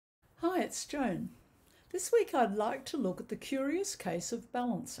Hi, it's Joan. This week I'd like to look at the curious case of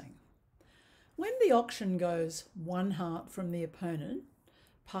balancing. When the auction goes one heart from the opponent,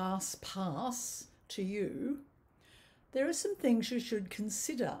 pass, pass to you, there are some things you should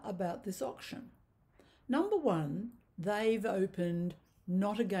consider about this auction. Number one, they've opened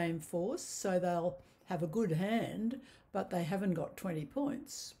not a game force, so they'll have a good hand, but they haven't got 20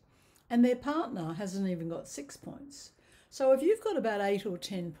 points. And their partner hasn't even got 6 points. So if you've got about 8 or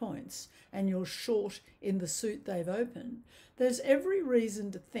 10 points and you're short in the suit they've opened, there's every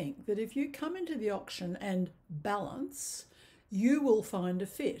reason to think that if you come into the auction and balance, you will find a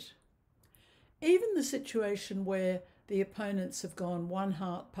fit. Even the situation where the opponents have gone one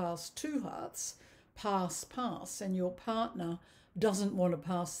heart past two hearts, pass, pass, and your partner doesn't want to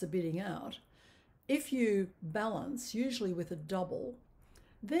pass the bidding out, if you balance, usually with a double,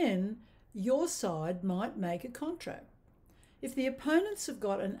 then your side might make a contract. If the opponents have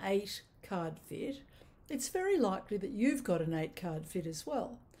got an 8 card fit, it's very likely that you've got an 8 card fit as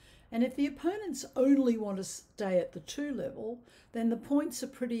well. And if the opponents only want to stay at the 2 level, then the points are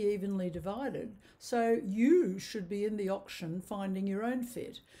pretty evenly divided. So you should be in the auction finding your own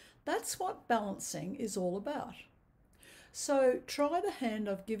fit. That's what balancing is all about. So try the hand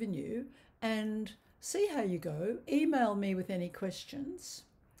I've given you and see how you go. Email me with any questions.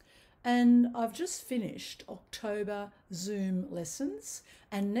 And I've just finished October Zoom lessons,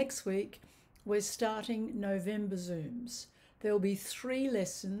 and next week we're starting November Zooms. There'll be 3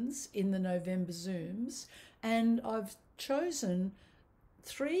 lessons in the November Zooms, and I've chosen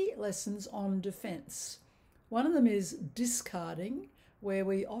 3 lessons on defence. One of them is discarding, where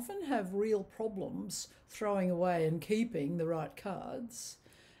we often have real problems throwing away and keeping the right cards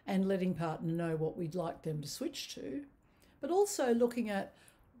and letting partner know what we'd like them to switch to, but also looking at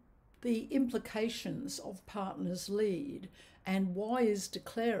the implications of partner's lead and why is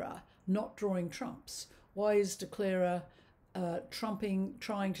declarer not drawing trumps? Why is declarer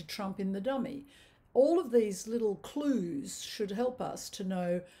trying to trump in the dummy? All of these little clues should help us to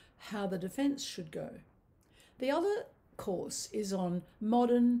know how the defence should go. The other course is on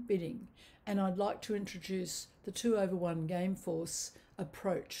modern bidding, and I'd like to introduce the 2/1 game force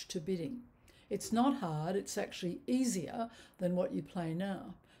approach to bidding. It's not hard, it's actually easier than what you play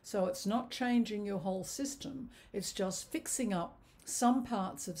now. So it's not changing your whole system, it's just fixing up some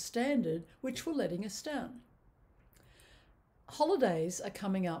parts of standard which were letting us down. Holidays are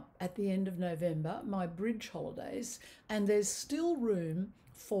coming up at the end of November, my bridge holidays, and there's still room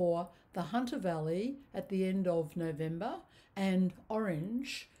for the Hunter Valley at the end of November and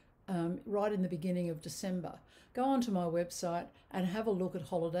Orange right in the beginning of December. Go onto my website and have a look at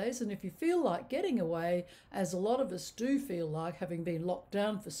holidays, and if you feel like getting away, as a lot of us do feel like having been locked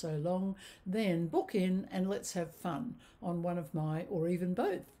down for so long, then book in and let's have fun on one of my, or even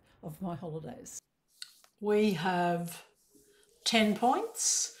both of my holidays. We have 10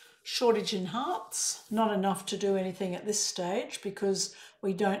 points, shortage in hearts, not enough to do anything at this stage because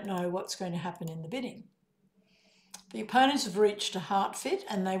we don't know what's going to happen in the bidding. The opponents have reached a heart fit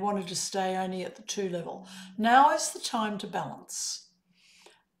and they wanted to stay only at the 2 level. Now is the time to balance.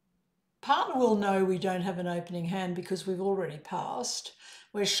 Partner will know we don't have an opening hand because we've already passed.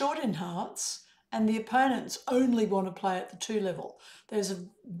 We're short in hearts and the opponents only want to play at the 2 level. There's a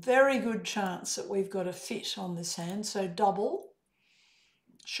very good chance that we've got a fit on this hand, so double.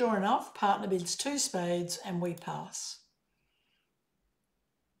 Sure enough, partner bids 2 spades and we pass.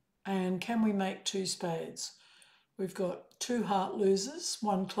 And can we make 2 spades? We've got 2 heart losers,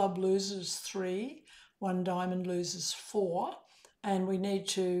 1 club losers 3, 1 diamond losers 4, and we need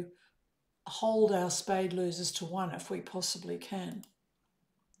to hold our spade losers to 1 if we possibly can.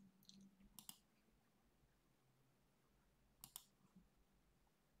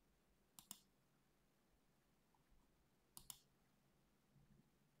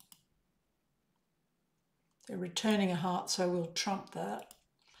 They're returning a heart, so we'll trump that.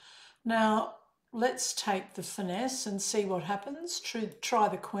 Now, let's take the finesse and see what happens. Try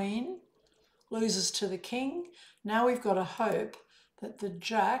the queen, loses to the king. Now we've got to hope that the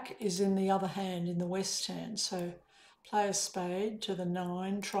jack is in the other hand, in the west hand. So play a spade to the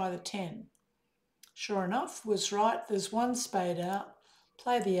 9, try the 10. Sure enough, was right, there's 1 spade out.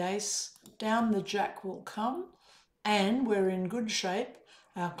 Play the ace, down the jack will come, and we're in good shape.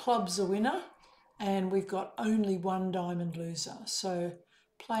 Our club's a winner, and we've got only 1 diamond loser. So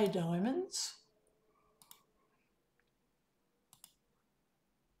play diamonds.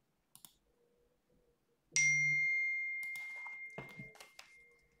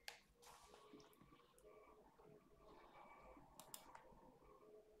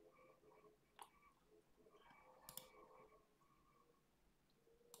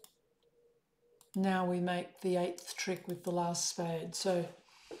 Now we make the 8th trick with the last spade. So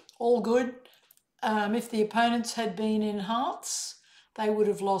all good. If the opponents had been in hearts, they would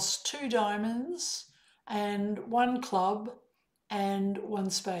have lost 2 diamonds and 1 club and 1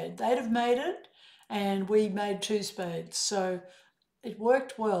 spade. They'd have made it, and we made 2 spades. So it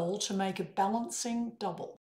worked well to make a balancing double.